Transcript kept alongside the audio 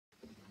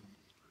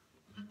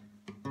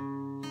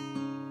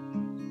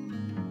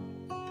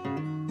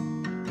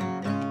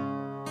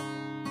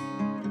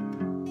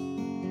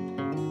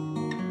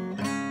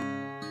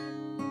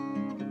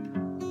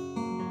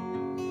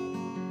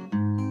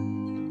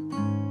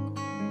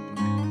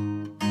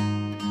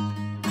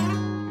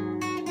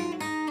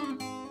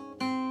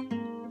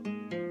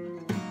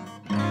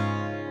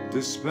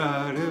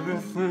Despite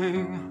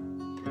everything,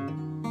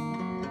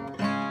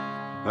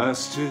 I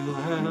still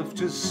have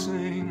to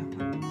sing.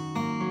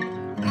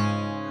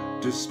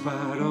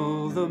 Despite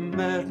all the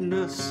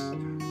madness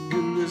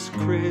in this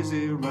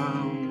crazy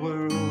round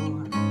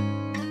world,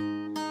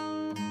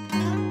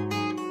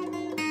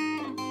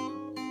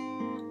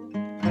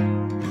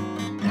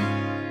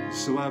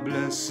 so I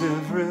bless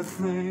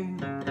everything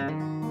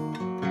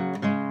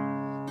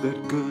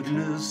that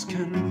goodness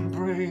can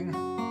bring.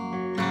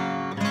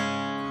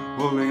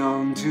 Holding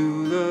on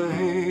to the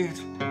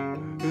hate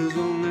is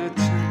only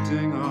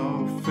tempting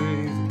our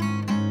faith.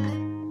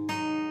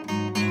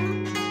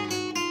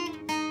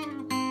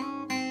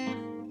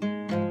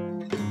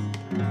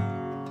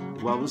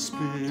 While we're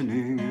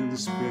spinning in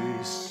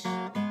space,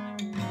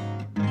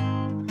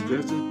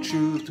 there's a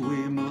truth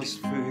we must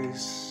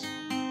face.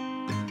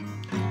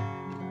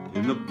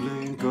 In the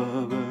blink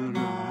of an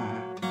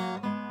eye,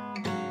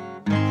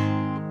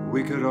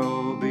 we could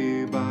all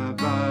be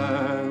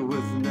bye-bye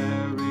with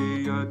nary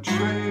a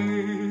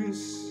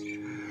trace,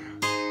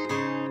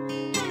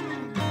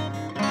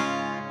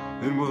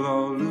 and we'll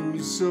all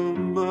lose so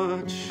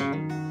much.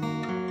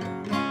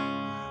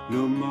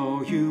 No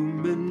more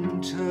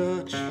human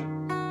touch.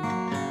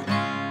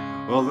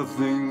 All the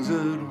things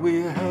that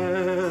we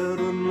had,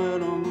 and let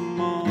them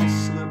all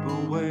slip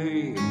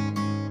away.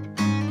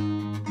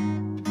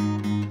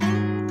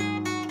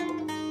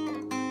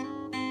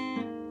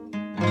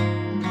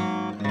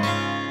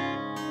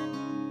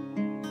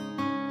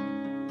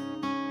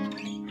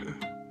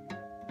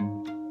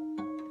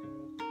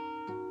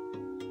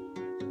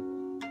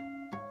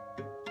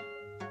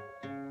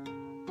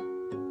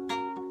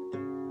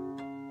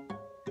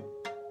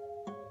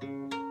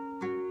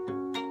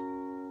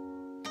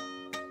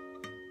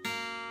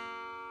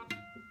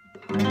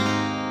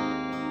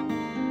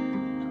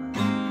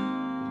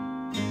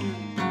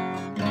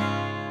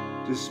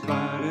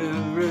 Despite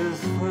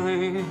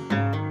everything,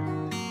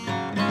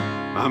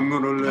 I'm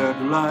gonna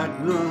let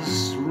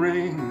lightness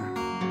ring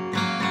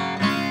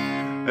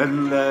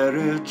and let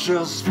it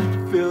just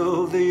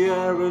fill the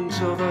air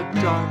until the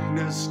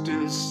darkness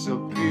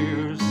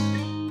disappears.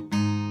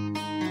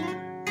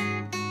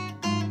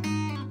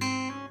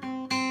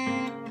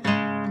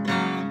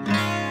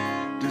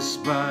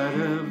 Despite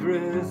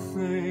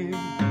everything,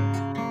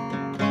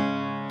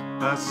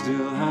 I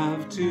still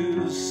have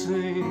to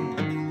sing.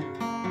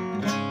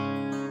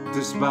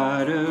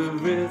 Despite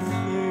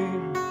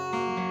everything,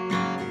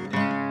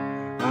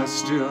 I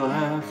still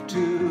have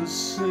to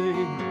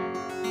sing.